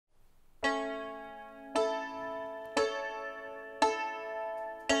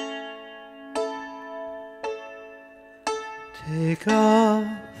Take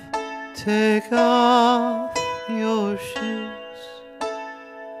off your shoes.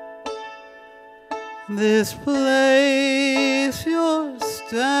 This place you're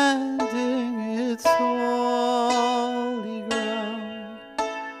standing, it's holy ground.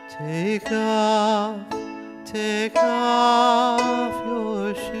 Take off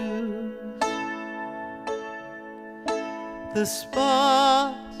your shoes. The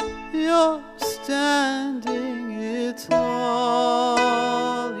spot you're standing, it's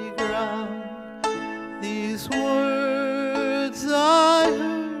holy ground. These words I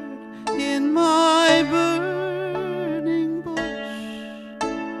heard in my burning bush.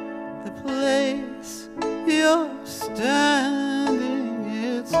 The place you're standing,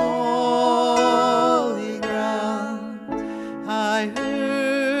 it's holy ground. I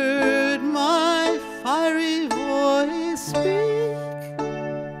heard my fiery voice speak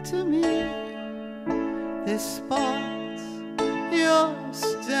to me. This spot you're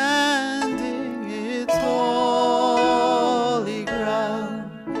standing, it's holy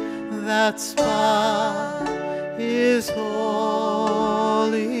ground. That spot is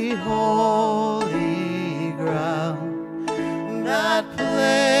holy, holy ground. That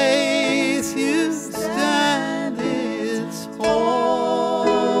place you stand, it's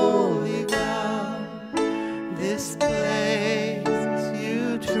holy ground. This place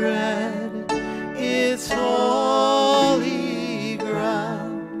you tread, it's holy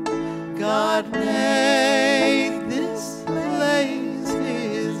ground. God made this place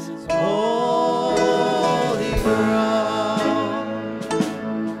his holy ground.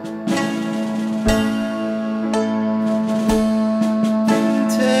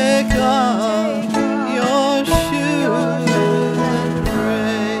 Take off your shoes and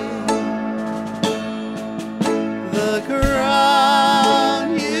pray. The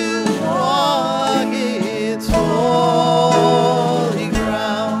ground you walk, it's holy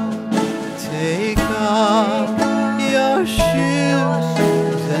ground. Take off your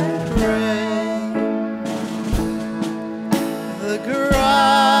shoes and pray. The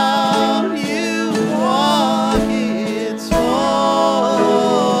ground you walk, it's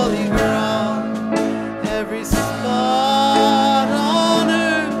holy ground. Every spot on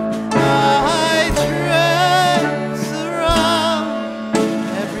earth I trace around.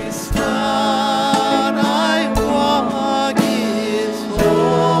 Every spot I walk, it's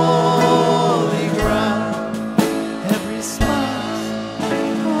holy ground. Every spot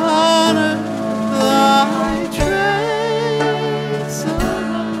on earth I trace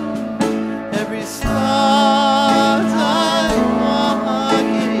around. Every spot I walk,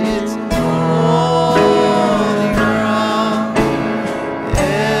 it's holy ground.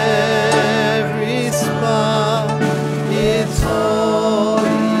 Every spot, it's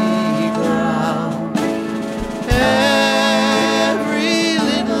holy ground. Every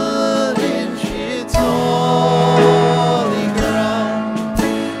little inch, it's holy ground.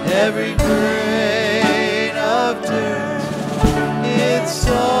 Every grain of dirt, it's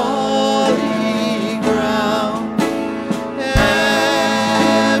holy ground.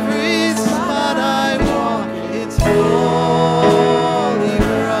 Every spot I walk, it's holy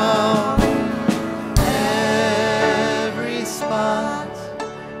ground. Every spot,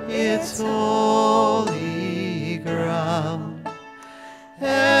 it's holy ground.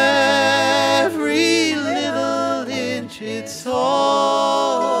 Every little inch, it's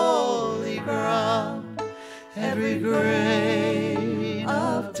holy ground. Every grain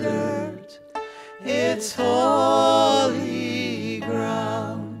of dirt, it's holy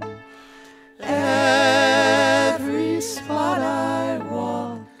ground. Every spot I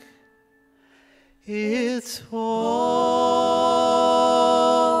walk, it's holy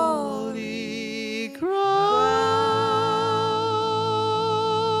ground.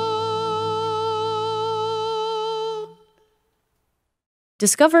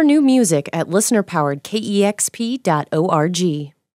 Discover new music at listener-powered KEXP.org.